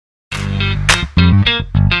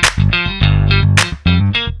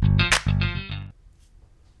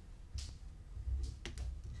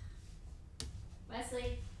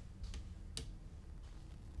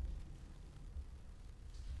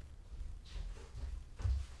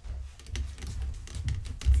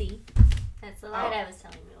see. That's the light I was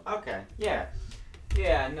telling you about. Okay. Yeah.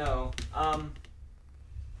 Yeah. No. I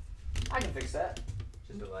can fix that.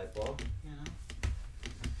 Just a light bulb. You know.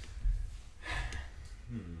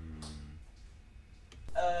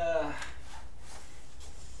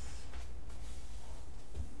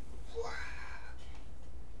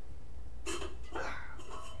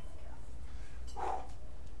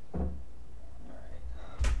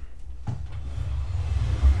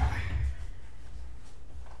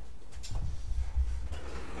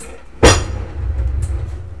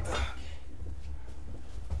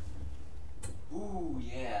 Ooh,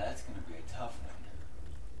 yeah, that's gonna be a tough one.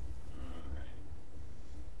 Alright.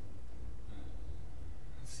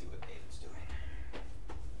 Let's see what David's doing.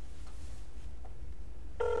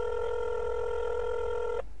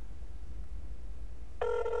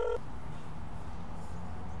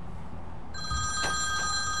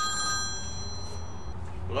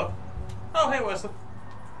 Hello? Oh, hey, Wesley.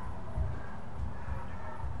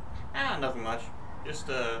 Nothing much. Just,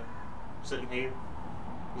 sitting here,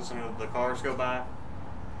 listening to the cars go by.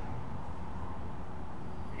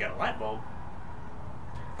 You got a light bulb?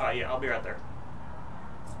 Oh, yeah, I'll be right there.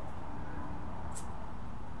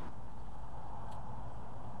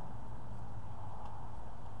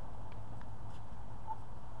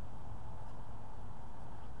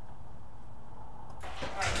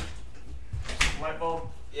 Light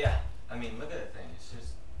bulb? Yeah. I mean, look at that thing. It's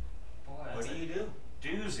just. Boy, What do you do?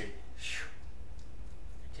 Doozy.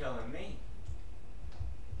 You're telling me.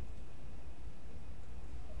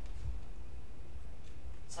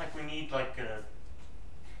 It's like we need, like,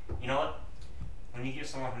 you know what? We need to get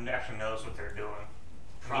someone who actually knows what they're doing.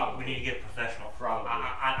 Probably. We need to get a professional. Probably.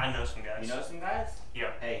 I know some guys. You know some guys?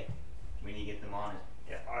 Yeah. Hey, we need to get them on it.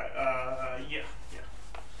 Yeah. All right. Yeah.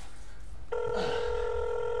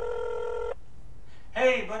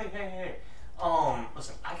 Hey, buddy. Hey.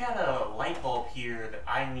 Listen, I got a light bulb here that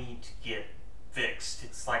I need to get fixed.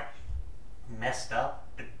 It's like messed up.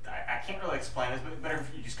 I can't really explain this, but better if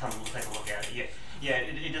you just come and take a look at it. Yeah.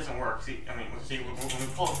 It doesn't work. See, I mean, when we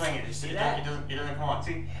pull the thing, it doesn't come on.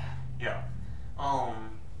 See? Yeah.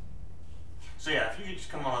 So yeah, if you could just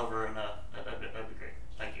come on over and that'd be great.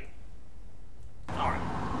 Thank you. All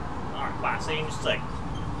right. Bye. See you in just a second.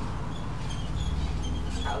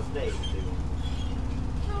 How's Dave doing?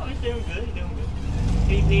 Oh, he's doing good.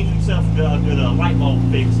 He needs himself a good light bulb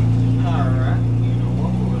fixing. Alright. You know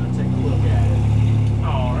what? We're going to take a look at it.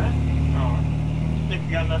 Alright. Think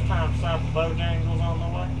you got enough time to stop the Bojangles on the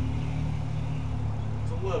way?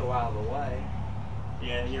 It's a little out of the way.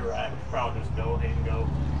 Yeah, you're right. We should probably just go ahead and go.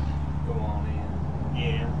 Go on in.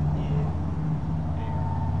 Yeah.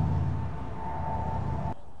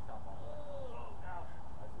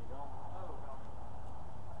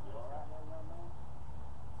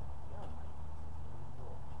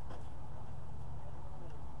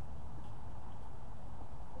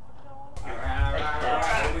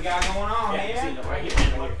 What we got going on here?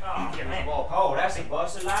 Oh, that's a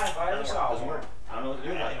busted light if I ever saw one. I don't know what to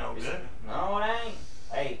do with it. Good. No, it ain't.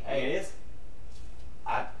 Hey, it is.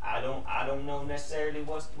 I don't know necessarily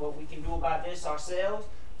what we can do about this ourselves,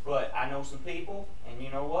 but I know some people, and you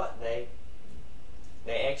know what? They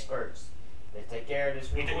experts. They take care of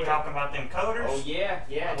this. You talking about them coders? Oh yeah.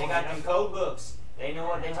 They got them code books. They know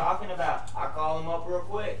what they're talking about. I call them up real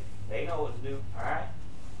quick. They know what to do. All right.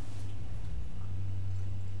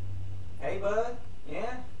 Hey, bud.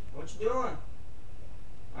 Yeah. What you doing?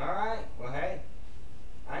 All right. Well, hey,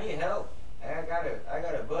 I need help. Hey, I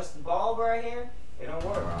got a busted bulb right here. It don't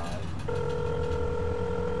work. All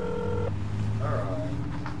right.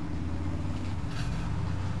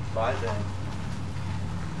 Bye then.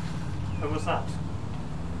 Who was that?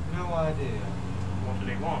 No idea. What did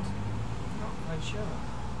he want? Not quite sure.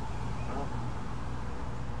 Oh.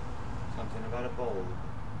 Something about a bulb.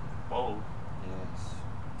 Bulb? Yes.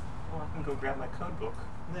 Well, I can go grab my code book.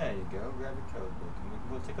 There you go. Grab a code book and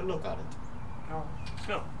we'll take a look at it. Oh, let's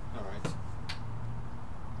go. All right.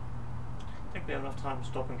 I think we have enough time to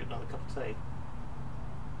stop and get another cup of tea.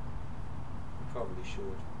 We probably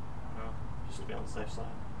should. No, just to be on the safe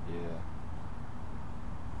side. Yeah.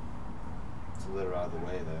 It's a little out of the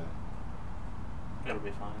way though. It'll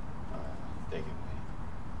be fine. Take it away.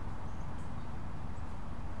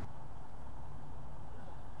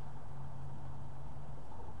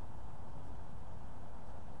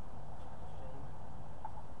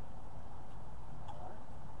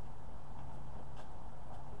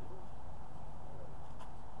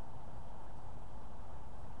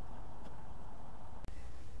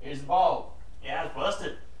 Here's the bulb. Yeah, it's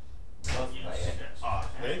busted.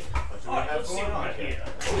 Hey. What you have going on here?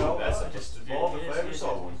 Go that's just a ball if I ever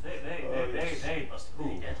saw one. They must have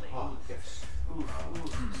been deadly. Ah, yes.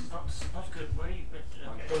 This is not good. Where are you?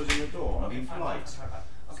 I'm Okay. closing the door. I'm being Fine, polite. fine.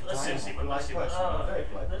 Okay, let's see. Polite person. I'm very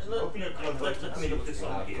polite. Let me look this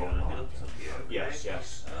up here. Let me look this up here. Okay. Yes.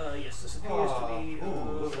 Yes, this appears to be.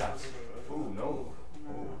 Ooh, look at that. Ooh, no.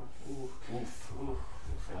 Oof.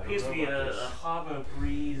 It appears to be a Harbor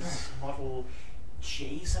Breeze model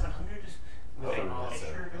J700. Let's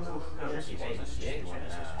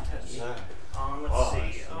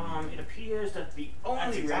see. It appears that the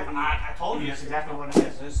only exactly. I told you that's exactly what it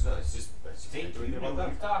is. It's just. See, you know what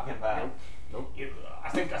I'm talking about. Nope. I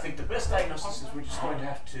think the best diagnosis is we're just going to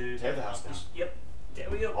have to Tear the house down. Yep. There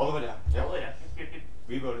we go. All the way down. All the way down. Yep.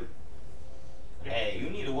 Rebuild it. Hey, you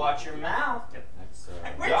need to watch your mouth. That's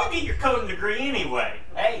Where did you get your coding degree anyway?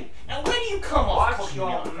 Hey, Now where do you come off? watch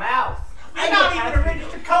your mouth. You're not even a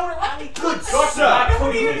registered coder. What the Good sir.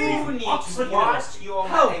 sir. You need to watch your mouth.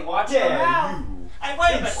 Hey, watch your mouth. Hey,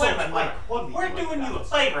 wait a minute. Like, what do We're you doing like you a that?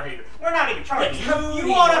 favor here. We're not even charging you. You You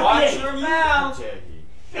need ought to to watch be. your mouth.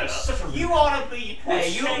 You ought to be. Hey,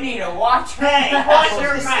 you need to watch your Hey, mouth. watch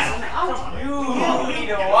your mouth. You need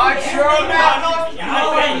to watch your mouth. You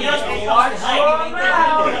need to watch your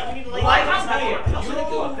mouth.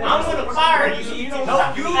 I'm gonna fire you. You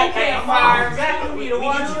can't fire me. You need to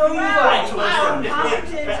watch your mouth.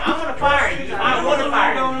 I'm gonna fire you. I'm gonna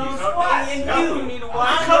fire you. You need to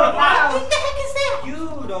watch I'm your gonna fire mouth. you. What the heck is that? You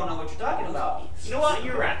don't know what you're talking about. You know what?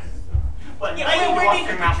 You're right. But yeah, where did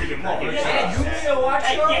your mouth even more? Yeah, you need to watch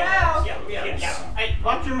your mouth. Yeah. Hey,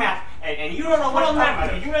 watch your mouth. And you don't know what I'm talking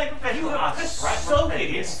about. You're a professional. You so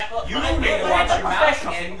hideous. You need to watch your mouth,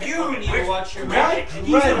 and you need to watch your mouth. His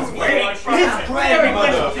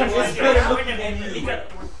grandmother was better looking than you.